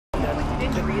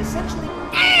injury essentially...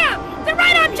 Damn! They're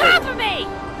right on top of me!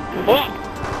 What?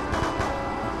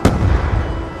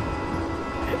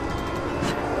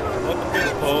 What the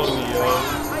fuck told me, yo?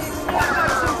 I extend my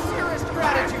sincerest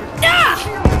gratitude. Ah!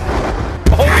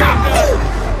 Oh my god!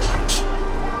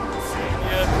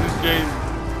 Yeah, this game.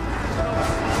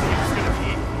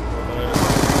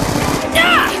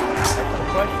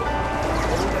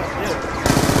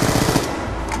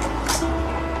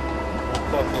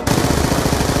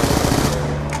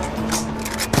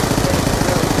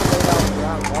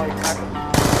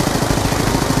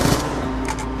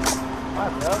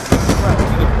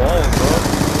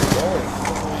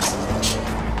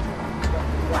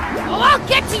 Oh, I'll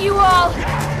get to you all!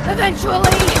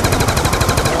 Eventually!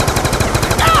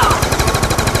 No!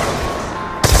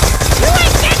 You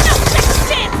ain't getting no second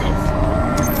chances!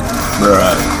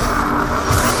 Bruh.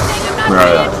 I'm not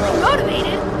financially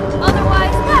motivated,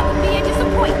 otherwise that would be a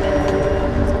disappointment.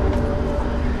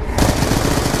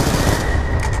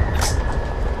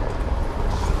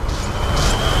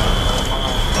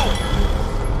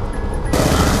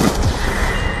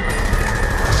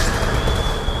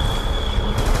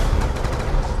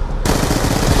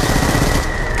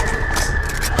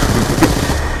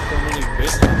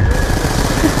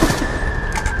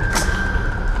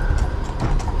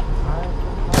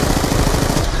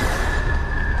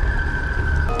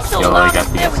 So long as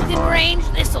they're within range,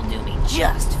 this'll do me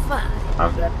just fine.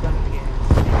 I'm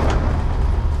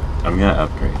gonna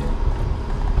upgrade it.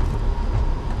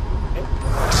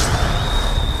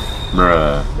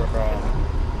 Bruh.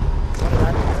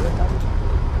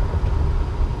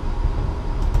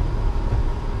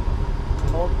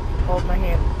 Hold my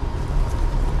hand.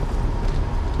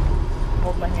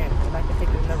 Hold my hand, and I can take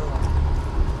it never mind.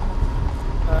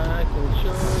 I can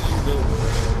show you the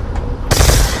world.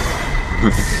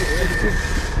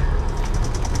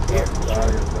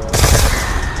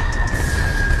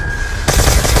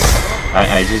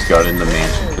 I just got in the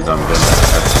mansion because I'm good at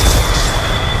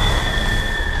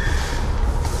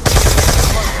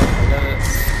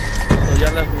So ya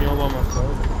las mío vamos a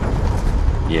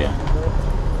yeah.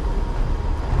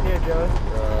 Here, Joey.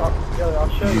 I'll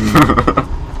show you.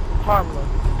 Harmless.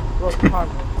 Look,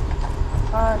 harmless.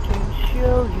 I can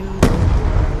show you.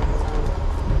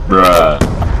 Bruh.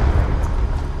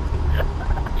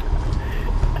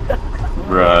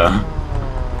 Bruh.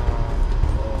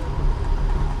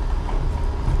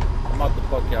 I'm about to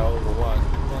fuck y'all over what?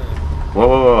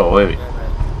 Whoa, wait.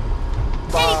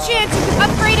 Any chance you can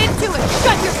upgrade into a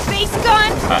shut your face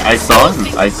gun? I saw the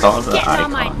Getting icon.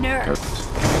 on my nerves.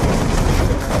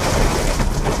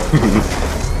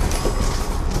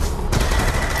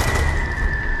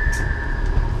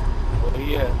 Oh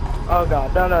yeah. Oh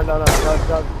god,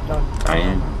 no. I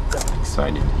am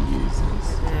excited to use this.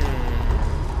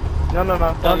 No.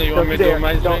 Tony, you want me to do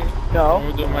my trick? No. You want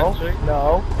me to do my trick?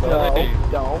 No.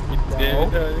 Don't.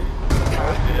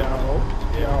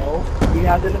 He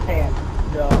has it in his hand.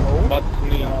 No. But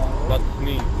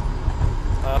sneeze.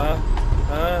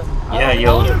 Yeah,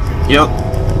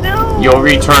 you'll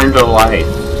return to life.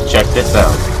 Check this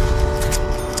out.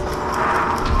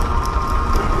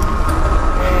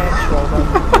 And shoulder.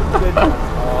 Good job.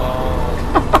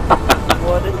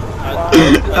 What is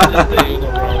I just say you the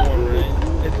wrong one, right?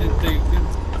 It's just take this.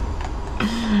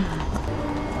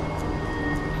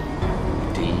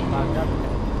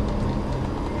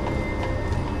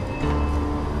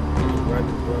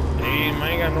 Damn, I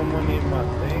ain't got no money in my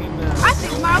thing now. I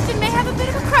think Marlton may have a bit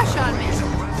of a crush on me.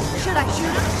 Should I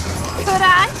shoot him? Could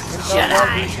I? Should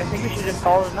I? I think we should just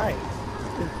call it a night.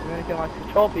 Since we can like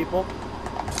control people.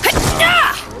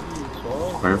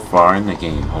 We're far in the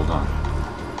game. Hold on.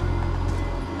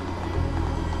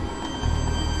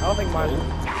 I don't think mine.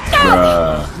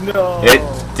 Bruh. No.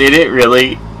 Did it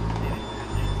really?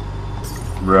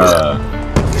 Bruh.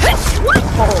 What?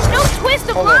 No twist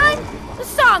of line? The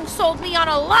song sold me on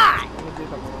a lie.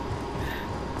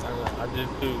 I did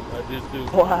too.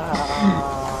 Wow.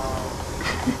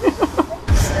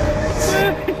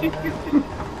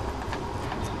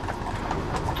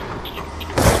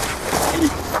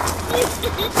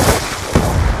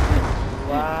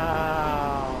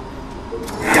 Wow.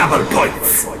 Double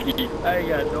points! I ain't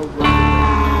got no money.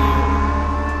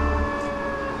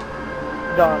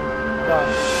 Done.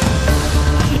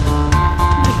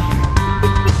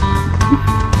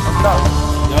 I'm done.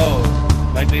 Yo,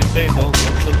 like they say, don't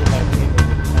look at my team.